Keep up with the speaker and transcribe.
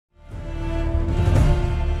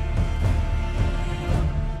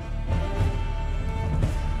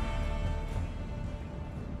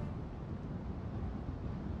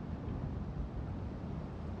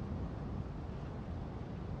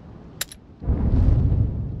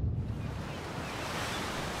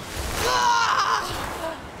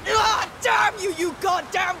Damn you, you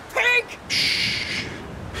goddamn pig! Shh.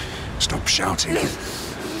 Stop shouting.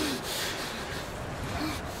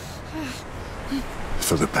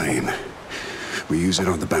 For the pain. We use it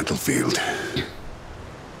on the battlefield.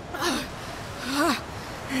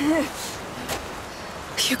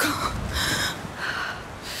 Hugo.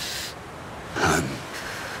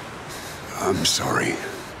 I'm sorry.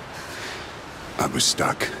 I was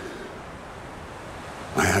stuck.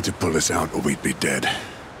 I had to pull us out or we'd be dead.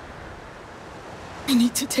 We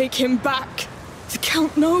need to take him back. The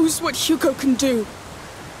Count knows what Hugo can do.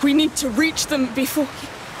 We need to reach them before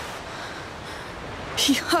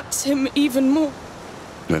he hurts him even more.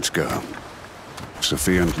 Let's go.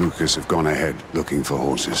 Sophia and Lucas have gone ahead looking for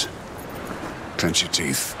horses. Clench your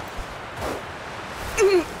teeth.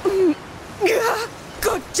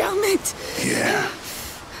 God damn it! Yeah.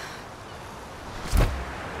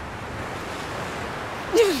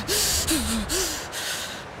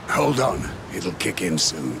 Hold on. It'll kick in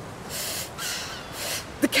soon.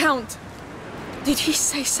 The Count. Did he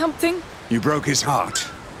say something? You broke his heart,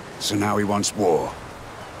 so now he wants war.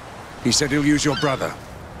 He said he'll use your brother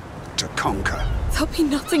to conquer. There'll be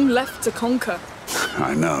nothing left to conquer.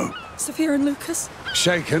 I know. Sophia and Lucas?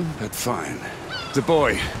 Shaken, but fine. The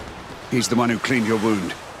boy, he's the one who cleaned your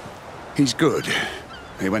wound. He's good.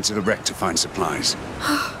 He went to the wreck to find supplies.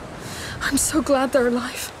 I'm so glad they're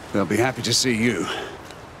alive. They'll be happy to see you.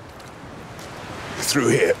 Through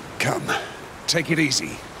here. Come. Take it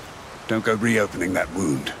easy. Don't go reopening that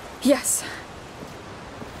wound. Yes.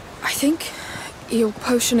 I think your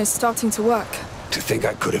potion is starting to work. To think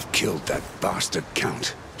I could have killed that bastard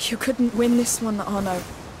Count. You couldn't win this one, Arno.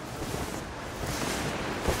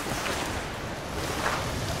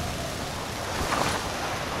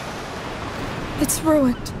 It's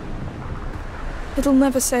ruined. It'll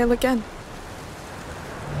never sail again.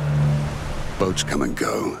 Boats come and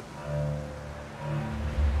go.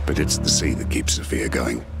 But it's the sea that keeps Sophia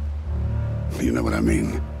going. You know what I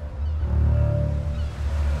mean?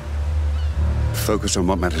 Focus on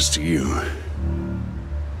what matters to you.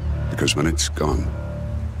 Because when it's gone...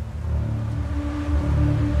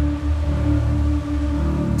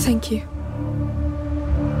 Thank you.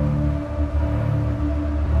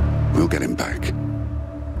 We'll get him back.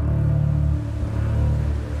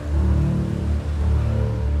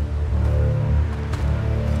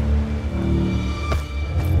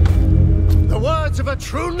 The words of a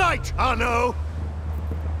true knight, Arno!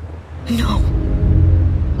 No.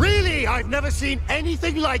 Really, I've never seen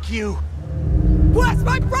anything like you! Where's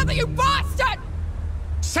my brother, you bastard?!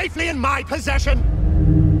 Safely in my possession!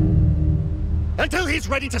 Until he's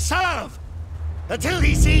ready to serve! Until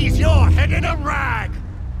he sees your head in a rag!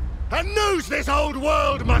 And knows this old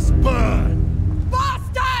world must burn!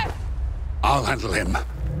 Bastard! I'll handle him.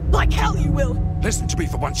 Like hell you will! Listen to me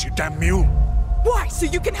for once, you damn mule. Why? So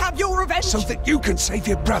you can have your revenge? So that you can save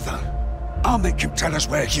your brother. I'll make you tell us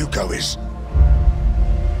where Hugo is.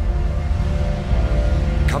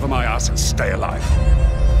 Cover my ass and stay alive.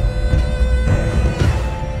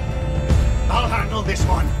 I'll handle this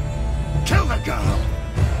one. Kill the girl!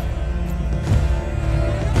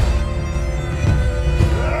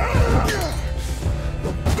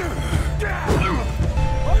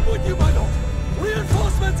 I'm with you, my lord!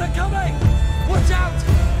 Reinforcements are coming! Watch out!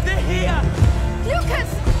 They're here! Lucas!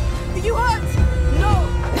 Are you hurt? No!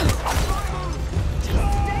 Just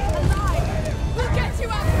stay alive! We'll get you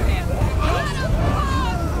out of here! Let us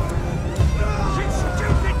You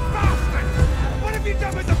stupid bastard! What have you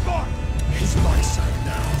done with the boy? He's my son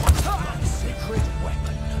now. Sacred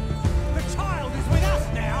weapon. The child is with us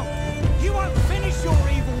now! You won't finish your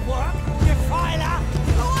evil work, defiler!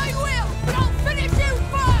 Oh, I will! But I'll finish you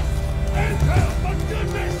first! Enter, for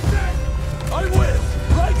goodness sake! I will!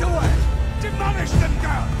 Right away! Demolish them,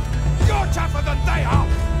 girl! You're tougher than they are!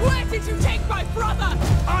 Where did you take my brother?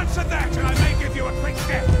 Answer that and I may give you a quick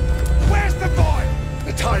death! Where's the boy?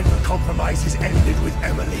 The time for compromises ended with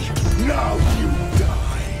Emily. Now you die!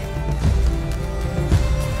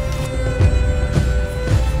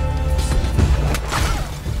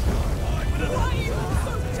 Why are you all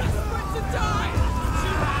so desperate to die?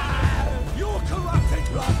 Your corrupted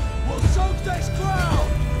blood will soak this ground!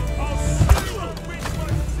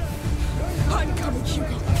 I'm coming,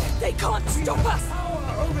 Hugo. They can't stop us! Power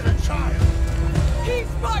over the child!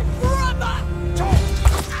 He's my brother! Talk!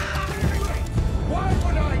 Why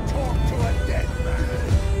would I talk to a dead man?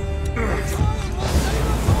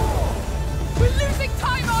 We're losing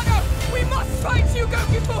time, Arno! We must find Hugo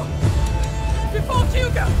before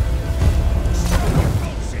Hugo!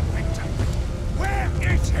 Bullshit, Victor! Where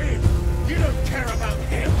is he? You don't care about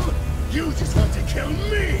him! You just want to kill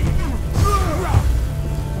me!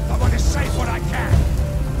 I want to save what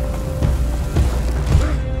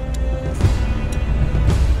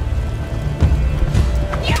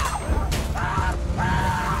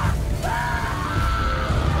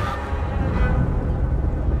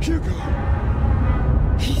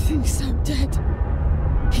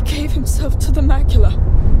yourself to the macula.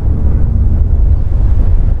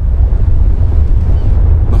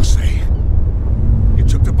 Marseille. You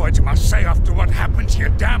took the boy to Marseille after what happened to your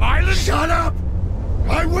damn island? Shut up!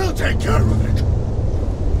 I will take care of it!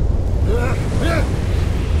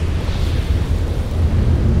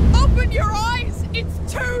 Open your eyes! It's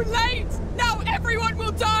too late! Now everyone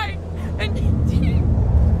will die! And he...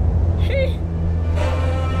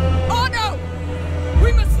 Oh no!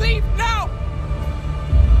 We must leave now!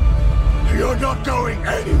 You're not going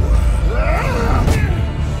anywhere!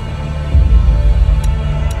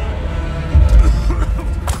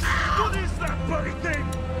 What is that bloody thing?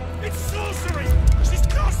 It's sorcery! She's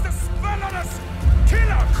cast a spell on us! Kill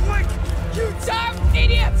her, quick! You damn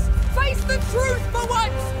idiots! Face the truth for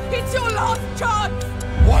once! It's your last chance!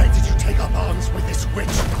 Why did you take up arms with this witch,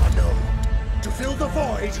 Arno? To fill the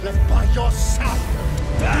void left by your son?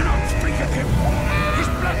 Do not speak of him! His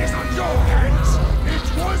blood is on your hands!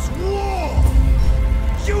 It was war!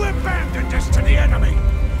 You abandoned us to the enemy!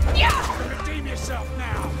 Yeah! Redeem yourself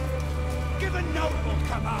now! Give a noble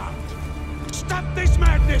command! Stop this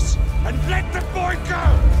madness and let the boy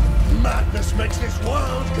go! Madness makes this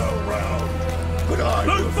world go round, but I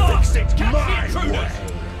will Move on! fix it Catch my the intruders! way!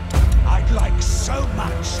 I'd like so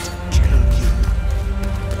much to kill you.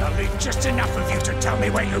 But I'll leave just enough of you to tell me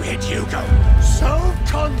where you hid Hugo. So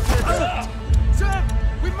confident! Sir,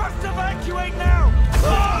 we must evacuate now!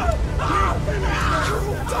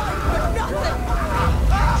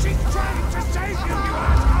 She's trying to save you, you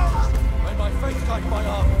assholes! May my faith guide my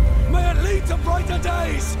arm. May it lead to brighter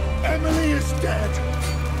days! Emily is dead.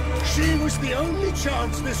 She was the only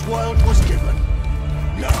chance this world was given.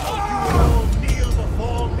 Now you will kneel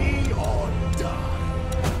before me or die.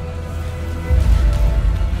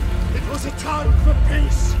 It was a time for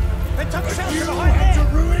peace. It took But shelter you behind had to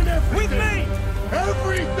here! ruin everything. With me!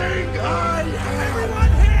 Everything I had.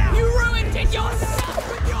 Everyone here! You ruined it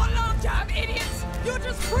yourself with your love, damn idiots! You're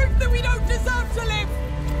just proof that we don't deserve to live!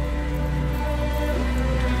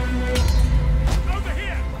 Over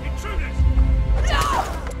here! Intruders! No!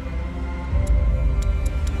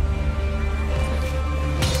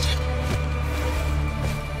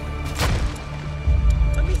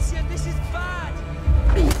 Amicia, this is bad!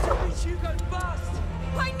 Please don't reach Hugo's bust!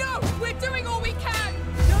 I know! We're doing all we can!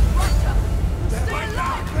 Don't rush her! Stay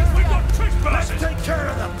alive! We've got trespassers! Let's take care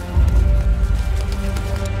of them.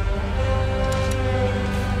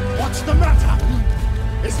 What's the matter?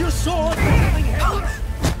 Is your sword becoming heavy?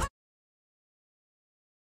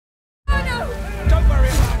 Oh no! Don't worry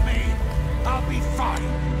about me. I'll be fine.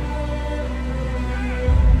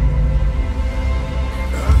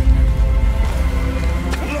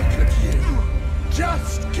 Look at you.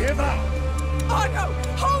 Just give up. Oh no!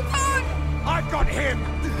 Hold on! I've got him.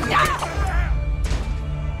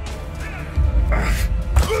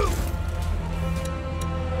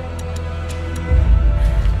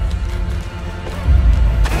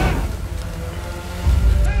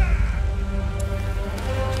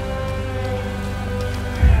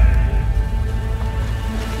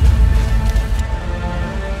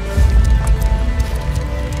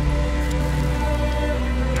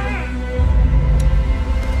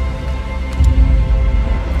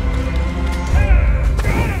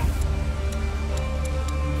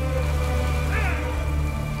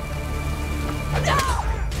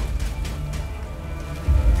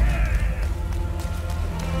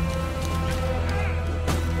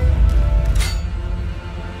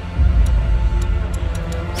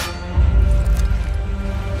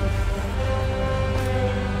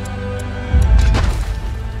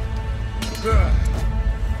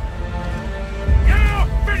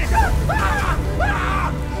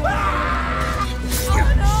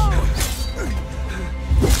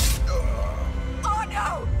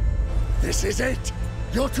 This is it?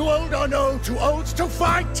 You're too old or no, too old to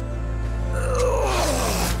fight?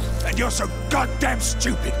 And you're so goddamn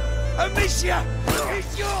stupid. Amicia,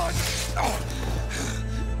 it's yours.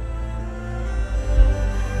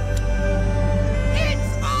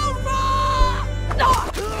 It's over! No!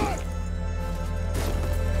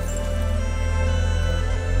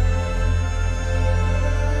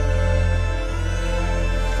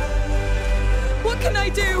 What can I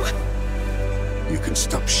do? You can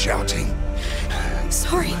stop shouting.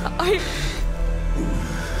 Sorry,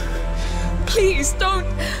 Please, don't...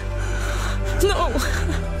 No.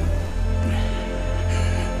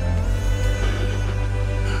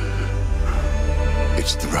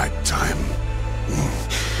 It's the right time.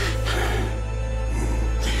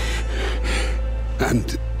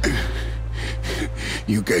 And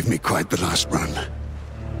you gave me quite the last run.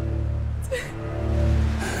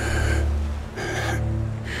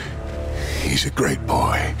 He's a great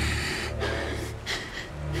boy.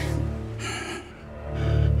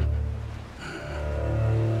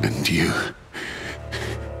 you.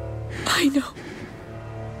 I know.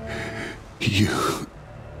 You.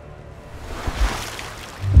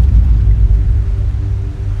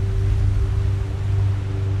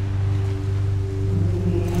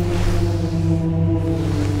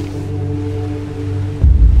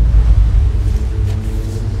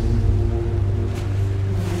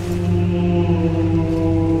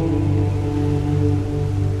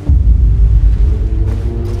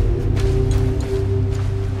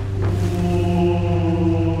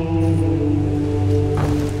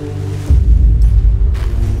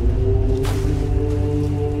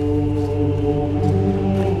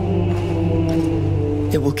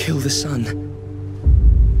 It will kill the sun.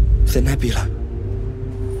 The nebula.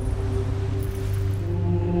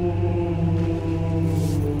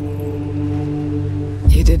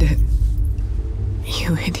 You did it.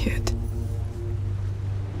 You idiot.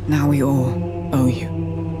 Now we all owe you.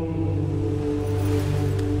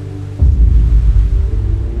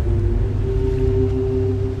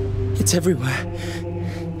 It's everywhere.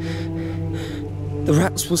 The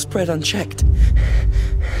rats will spread unchecked.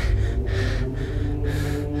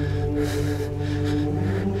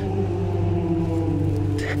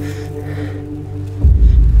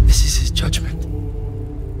 This is his judgment.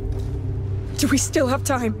 Do we still have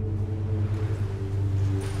time?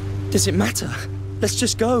 Does it matter? Let's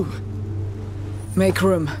just go. Make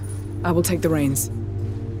room. I will take the reins.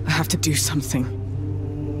 I have to do something.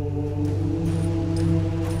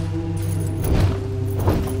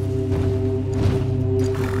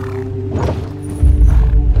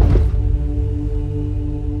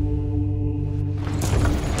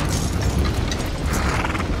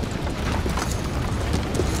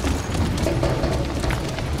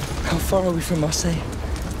 How far are we from Marseille?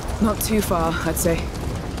 Not too far, I'd say.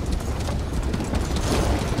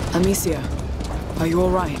 Amicia, are you all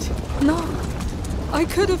right? No, I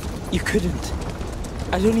could have. You couldn't.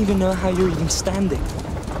 I don't even know how you're even standing.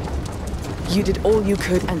 You did all you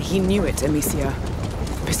could, and he knew it, Amicia.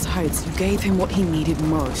 Besides, you gave him what he needed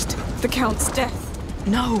most. The Count's death.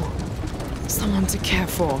 No. Someone to care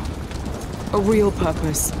for. A real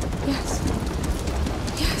purpose. Yes.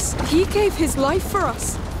 Yes, he gave his life for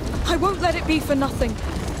us. I won't let it be for nothing.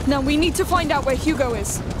 Now we need to find out where Hugo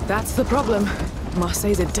is. That's the problem.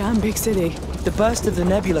 Marseille's a damn big city. The burst of the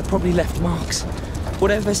nebula probably left marks.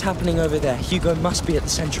 Whatever's happening over there, Hugo must be at the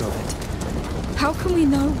center of it. How can we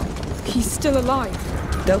know he's still alive?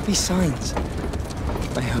 There'll be signs.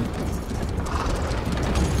 I hope.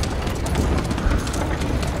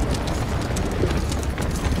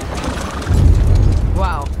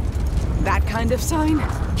 Wow. That kind of sign?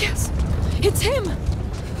 Yes. It's him!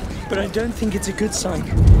 But I don't think it's a good sign.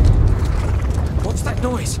 What's that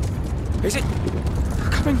noise? Is it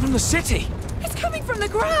coming from the city? It's coming from the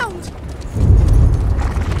ground!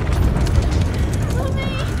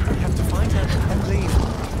 We have to find her and leave.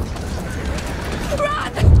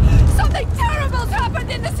 Run! Something terrible's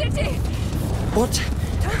happened in the city! What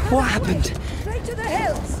happened? Straight to the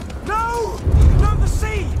hills! No! No, the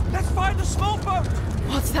sea! Let's find a small boat!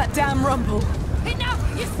 What's that damn rumble? Enough!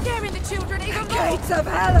 You're scaring the children even more! Gates of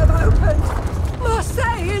hell have opened!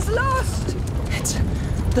 Marseille is lost! It's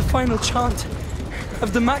the final chant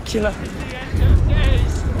of the macula. The end of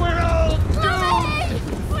days! We're all Mummy!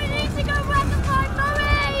 We need to go back and find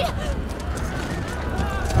Mummy!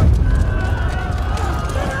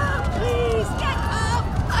 Get up, please! Get up!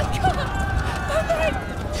 I can't! Mummy!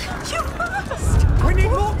 You must! We need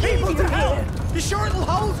more people to help! You sure it'll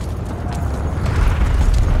hold?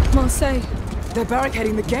 Marseille, they're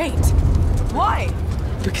barricading the gate. Why?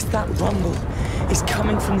 Because that rumble is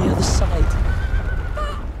coming from the other side.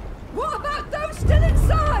 What about those still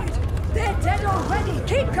inside? They're dead already.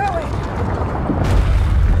 Keep going.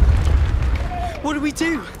 What do we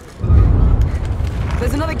do?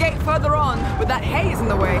 There's another gate further on, but that haze in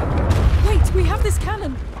the way. Wait, we have this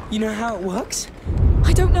cannon. You know how it works?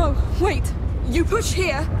 I don't know. Wait, you push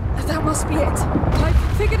here. That must be it.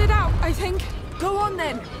 I've figured it out, I think. Go on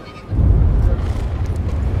then.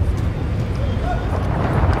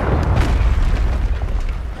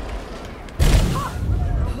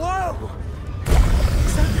 Whoa!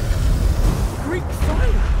 Greek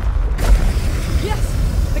fire.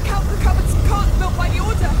 Yes, the Count recovered some carts built by the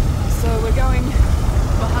Order. So we're going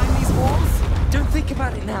behind these walls? Don't think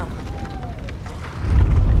about it now.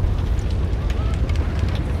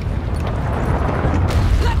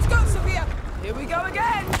 Let's go, Sophia. Here we go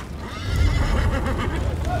again.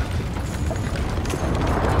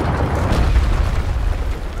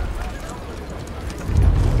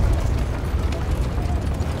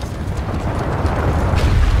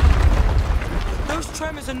 Those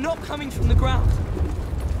tremors are not coming from the ground.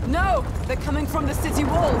 No! They're coming from the city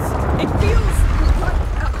walls! It feels like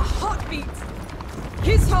a heartbeat!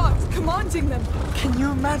 His heart commanding them! Can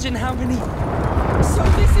you imagine how many... So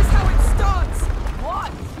this is how it starts!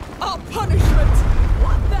 What? Our punishment!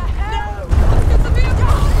 What the hell? No! It's a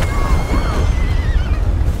miracle!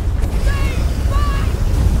 Stay back!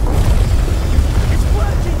 It's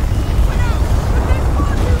working! I know, but there's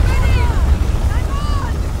far too many! Hang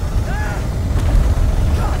on!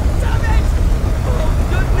 God damn it! Oh,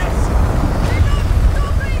 goodness! They're not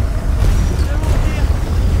stopping! They're all here.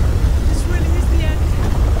 This really is the end.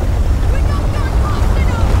 We're not going fast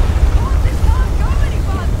enough! Horses can't go any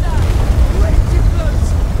faster! Way too close.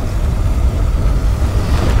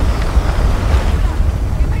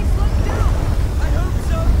 It may slow down! I hope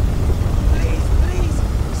so. Please, please,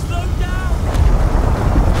 slow down.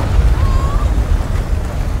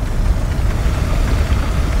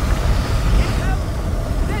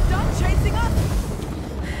 They're done chasing us!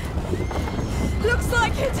 Looks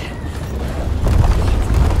like it!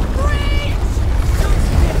 Reach!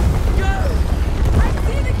 Go! I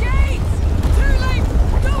see the gates! Too late!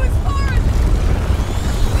 Go as far as...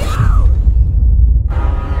 No!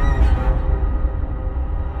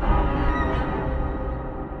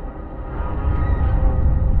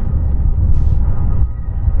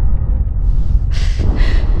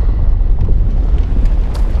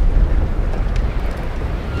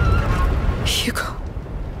 Hugo.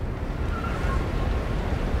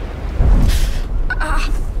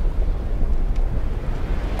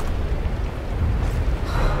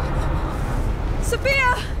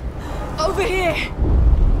 Sophia! Over here!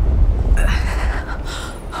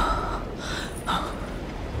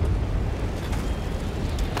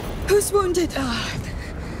 Who's wounded?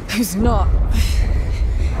 Who's not?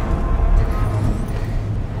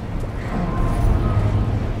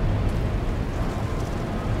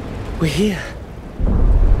 We're here.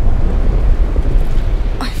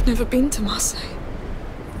 I've never been to Marseille.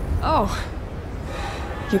 Oh.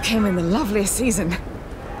 You came in the loveliest season.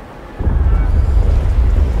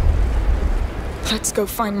 Let's go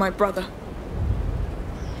find my brother.